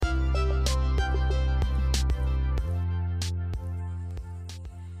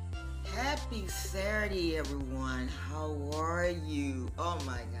Alrighty, everyone. How are you? Oh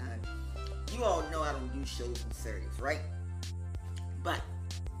my God. You all know I don't do shows and series, right? But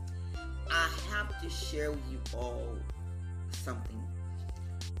I have to share with you all something.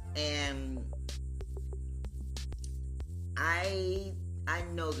 And I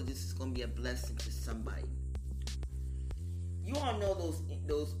know that this is going to be a blessing to somebody. You all know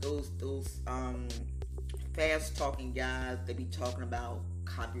those fast talking guys. They be talking about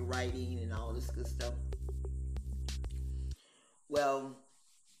copywriting and all this good stuff. Well,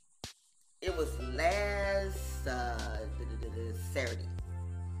 it was last Saturday.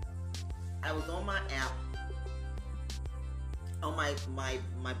 I was on my app, on my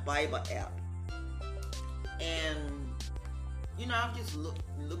Bible app, and I just look.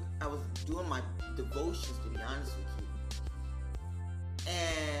 I was doing my devotions, to be honest with you,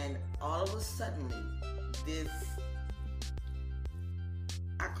 and all of a sudden, this,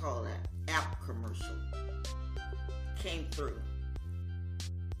 I call that app commercial, came through.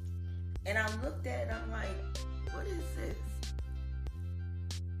 And I looked at it, I'm like, what is this?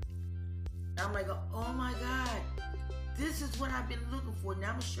 And I'm like, oh my God, this is what I've been looking for. Now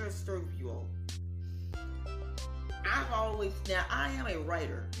I'm going to share a story with you all. I am a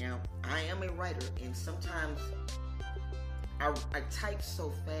writer. And sometimes I type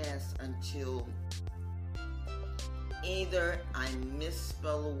so fast until either I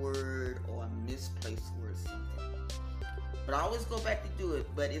misspell a word or I misplace a word, something. But I always go back to do it.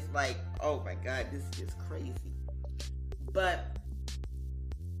 But it's like, oh my God, this is just crazy. But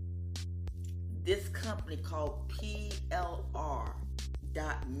this company called PLR.me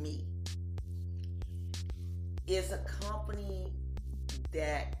is a company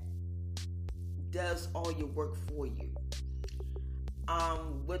that does all your work for you.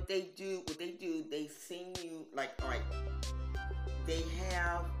 What they do, they send you, like, all right, they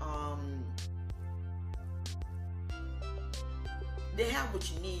have what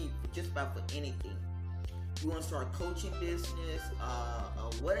you need just about for anything. You want to start a coaching business,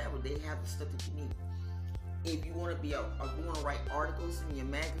 whatever, they have the stuff that you need. If you want to if you want to write articles in your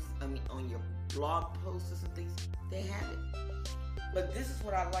magazine, on your blog posts and things, they have it. But this is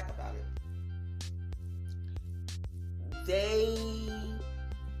what I like about it. They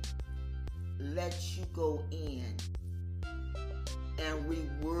let you go in and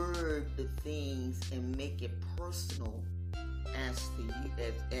reword the things and make it personal as for you,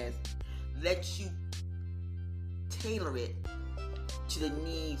 as let you tailor it to the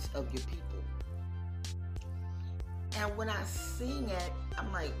needs of your people. And when I seen it,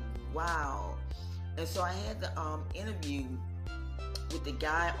 I'm like, wow. And so I had the interview with the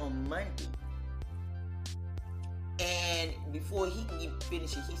guy on Monday. And before he can even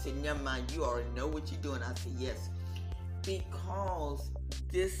finish it, he said, never mind, you already know what you're doing. I said, yes. Because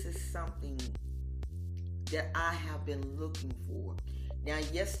this is something that I have been looking for. Now,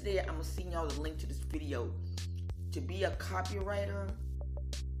 yesterday, I'm going to send y'all the link to this video. To be a copywriter,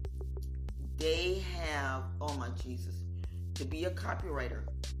 they have, oh my Jesus. To be a copywriter,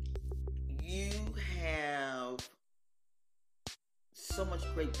 you have so much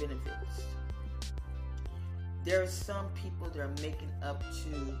great benefits. There are some people that are making up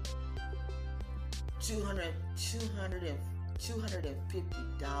to $250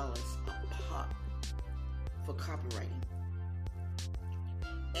 a pop for copywriting.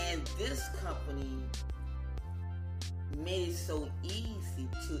 And this company made it so easy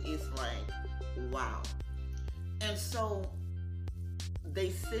it's like, wow. And so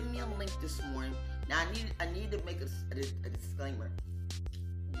they sent me a link this morning. Now I need to make a disclaimer.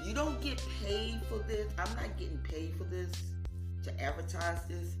 You don't get paid for this. I'm not getting paid for this, to advertise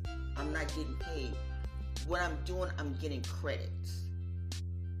this. I'm not getting paid. What I'm doing, I'm getting credits.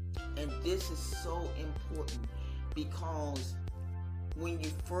 And this is so important because when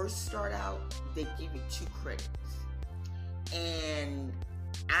you first start out, they give you 2 credits. And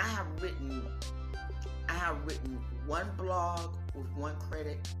I have written 1 blog with 1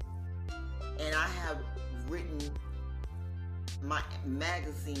 credit, and I have written my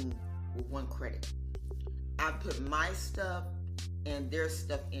magazine with 1 credit. I put my stuff and their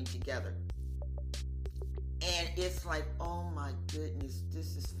stuff in together. And it's like, oh my goodness,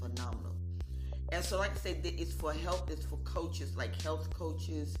 this is phenomenal. And so, like I said, it's for help, it's for coaches, like health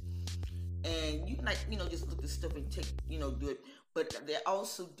coaches. And you can, just look at stuff and do it. But they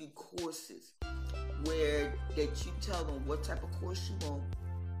also do courses where that you tell them what type of course you want.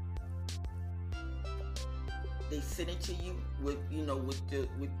 They send it to you with your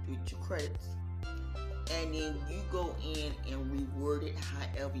credits, and then you go in and reword it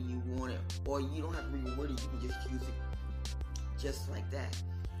however you want it, or you don't have to reword it. You can just use it just like that.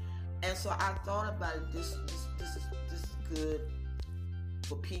 And so I thought about it. This is good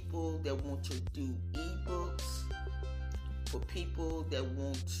for people that want to do ebooks, for people that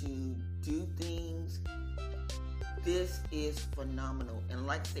want to do things. This is phenomenal. And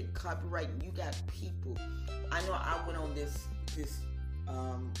like I said, copyright, you got people. I know I went on this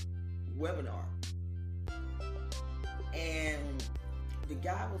webinar, and the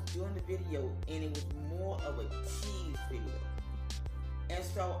guy was doing the video, and it was more of a tease video. And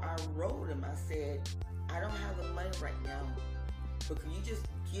so I wrote him, I said, I don't have the money right now, but can you just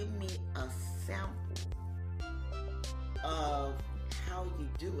give me a sample of how you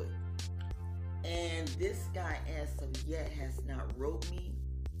do it? And this guy, as of yet, has not wrote me,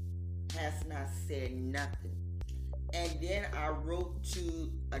 has not said nothing. And then I wrote to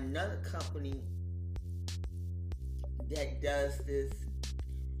another company that does this,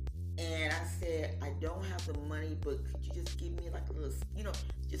 and I said, I don't have the money, but could you just give me like a little,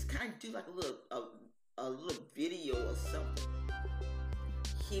 just kind of do like a little video or something.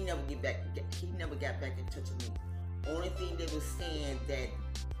 He never got back in touch with me. Only thing they were saying that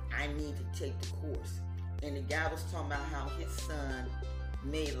I need to take the course. And the guy was talking about how his son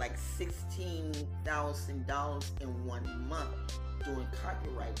made like $16,000 in 1 month doing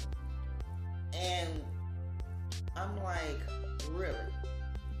copywriting. And I'm like, really?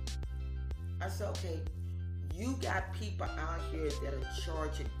 I said, okay, you got people out here that are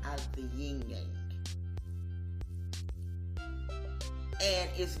charging out of the yin yang. And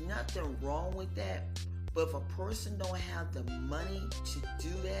it's nothing wrong with that. But if a person don't have the money to do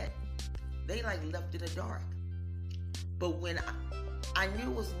that, they like left in the dark. But when I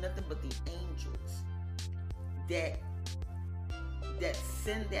knew it was nothing but the angels that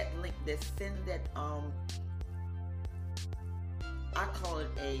send that link, that send that I call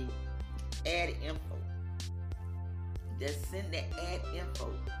it a ad info. That send that ad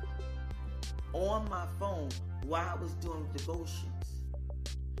info on my phone while I was doing devotions.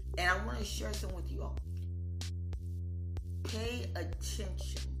 And I want to share something with you all. Pay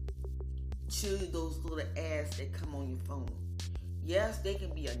attention to those little ads that come on your phone. Yes, they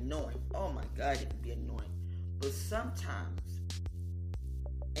can be annoying. Oh my God, they can be annoying. But sometimes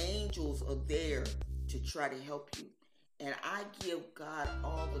angels are there to try to help you. And I give God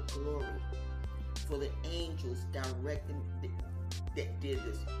all the glory for the angels directing that did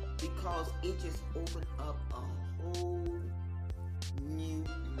this, because it just opened up a whole new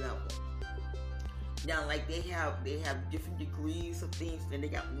level. Now, like they have different degrees of things. Then they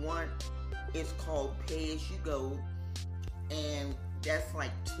got one, it's called Pay As You Go, and that's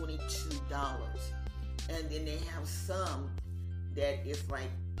like $22. And then they have some that is like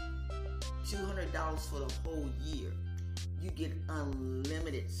 $200 for the whole year. You get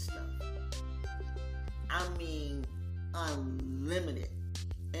unlimited stuff. I mean, unlimited.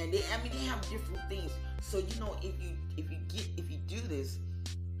 And they have different things. So if you do this,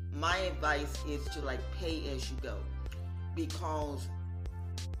 my advice is to like pay as you go, because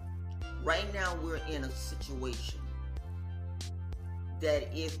right now we're in a situation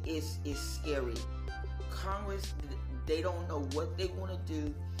that is scary. Congress, they don't know what they want to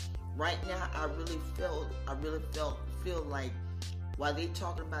do. Right now, I really feel like while they're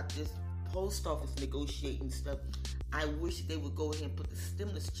talking about this post office negotiating stuff, I wish they would go ahead and put the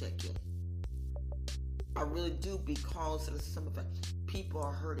stimulus check in. I really do, because of some of the people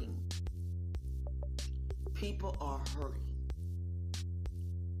are hurting. People are hurting.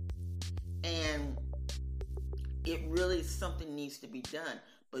 And it really, something needs to be done.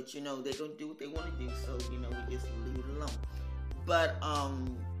 But they're going to do what they want to do, so we just leave it alone. But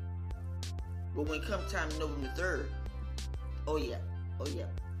when it comes time November 3rd, oh yeah.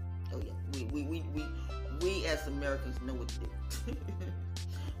 We as Americans know what to do.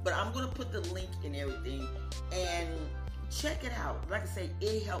 But I'm going to put the link in everything and check it out. Like I say,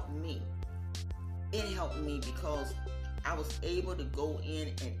 it helped me. It helped me because I was able to go in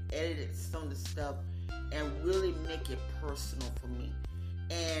and edit some of the stuff and really make it personal for me.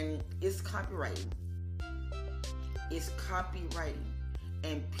 And it's copywriting. It's copywriting.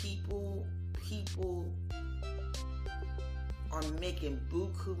 And people are making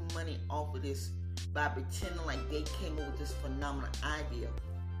buku money off of this by pretending like they came up with this phenomenal idea,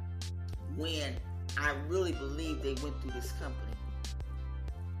 when I really believe they went through this company.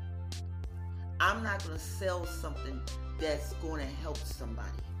 I'm not going to sell something that's going to help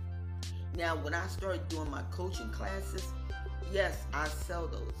somebody. Now, when I started doing my coaching classes, yes, I sell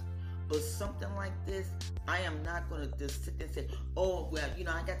those. But something like this, I am not going to just sit there and say, oh, well,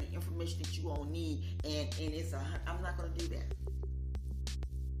 I got the information that you all need, and it's I'm not going to do that.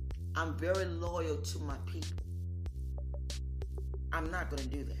 I'm very loyal to my people. I'm not going to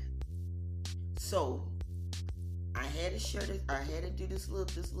do that. So I had to share this. I had to do this little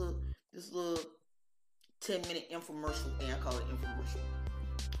 10-minute infomercial thing. I call it infomercial.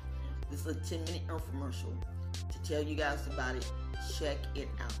 This little 10-minute infomercial to tell you guys about it. Check it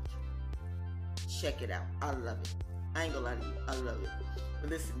out. Check it out. I love it. I ain't gonna lie to you. I love it. But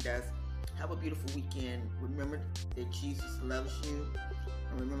listen, guys, have a beautiful weekend. Remember that Jesus loves you.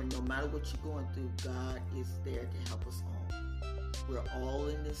 And remember, no matter what you're going through, God is there to help us all. We're all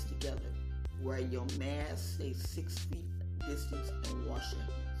in this together. Wear your mask, stay 6 feet distance, and wash your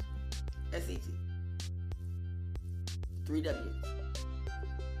hands. That's easy. 3 W's.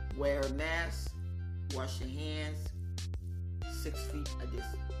 Wear a mask, wash your hands, 6 feet a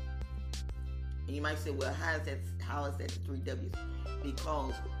distance. And you might say, well, how is that the 3 W's?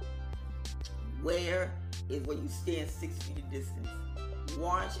 Because wear is when you stand 6 feet a distance.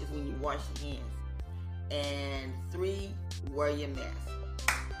 Wash is when you wash your hands. And 3, wear your mask.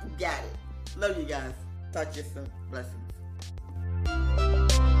 Got it. Love you guys. Talk to you soon. Blessings.